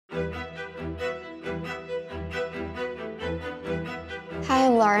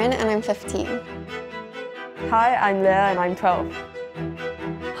Lauren and I'm 15. Hi, I'm Leah and I'm 12.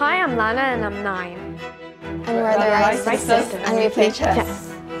 Hi, I'm Lana and I'm 9. And we're the Right Sisters and we play chess.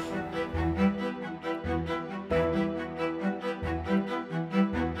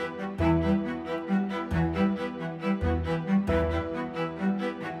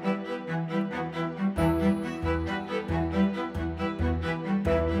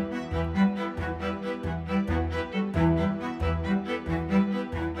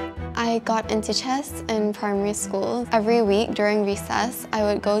 I got into chess in primary school. Every week during recess, I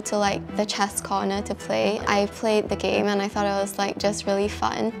would go to the chess corner to play. I played the game and I thought it was just really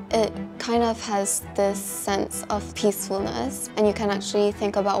fun. It kind of has this sense of peacefulness and you can actually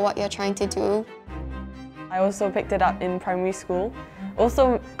think about what you're trying to do. I also picked it up in primary school.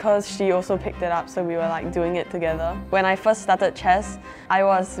 Also because she also picked it up, so we were doing it together. When I first started chess, I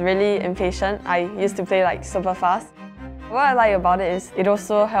was really impatient. I used to play super fast. What I like about it is it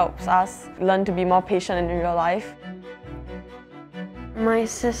also helps us learn to be more patient in real life. My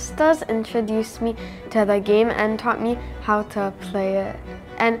sisters introduced me to the game and taught me how to play it.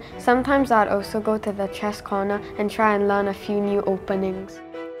 And sometimes I'd also go to the chess corner and try and learn a few new openings.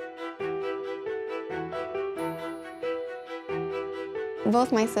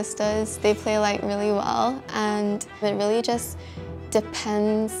 Both my sisters, they play really well, and it really just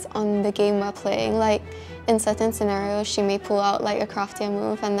depends on the game we're playing. In certain scenarios, she may pull out a craftier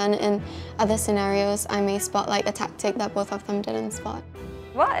move, and then in other scenarios, I may spot a tactic that both of them didn't spot.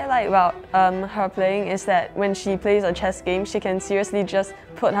 What I like about her playing is that when she plays a chess game, she can seriously just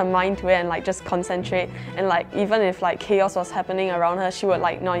put her mind to it and just concentrate. And even if chaos was happening around her, she would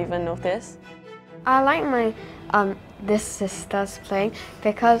not even notice. I like my this sister's playing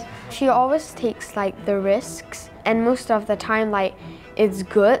because she always takes the risks, and most of the time it's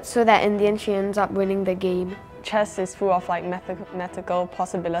good, so that in the end she ends up winning the game. Chess is full of mathematical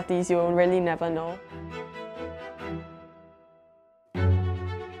possibilities. You'll really never know.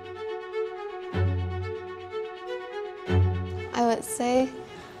 I would say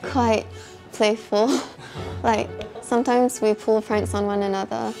quite playful. Sometimes we pull pranks on one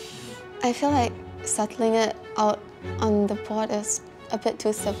another. I feel settling it out on the board is a bit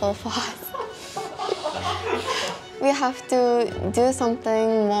too simple for us. We have to do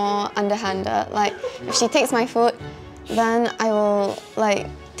something more underhanded. If she takes my food, then I will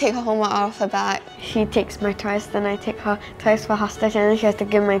take her homework out of her bag. She takes my toys, then I take her toys for hostage, and then she has to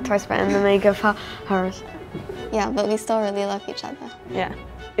give my toys back, and then I give her hers. Yeah, but we still really love each other. Yeah.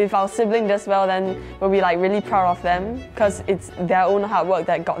 If our sibling does well, then we'll be really proud of them because it's their own hard work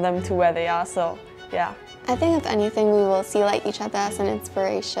that got them to where they are, so yeah. I think if anything, we will see each other as an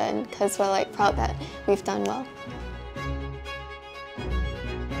inspiration because we're proud that we've done well.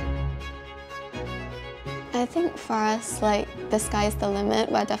 I think for us, the sky's the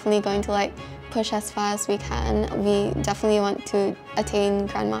limit. We're definitely going to push as far as we can. We definitely want to attain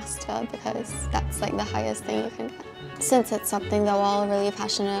grandmaster because that's the highest thing you can get. Since it's something that we're all really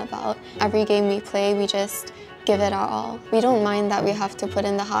passionate about, every game we play, we just give it our all. We don't mind that we have to put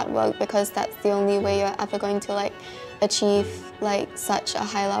in the hard work because that's the only way you're ever going to achieve such a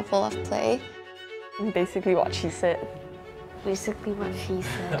high level of play. Basically what she said. Basically what she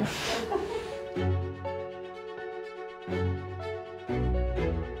said.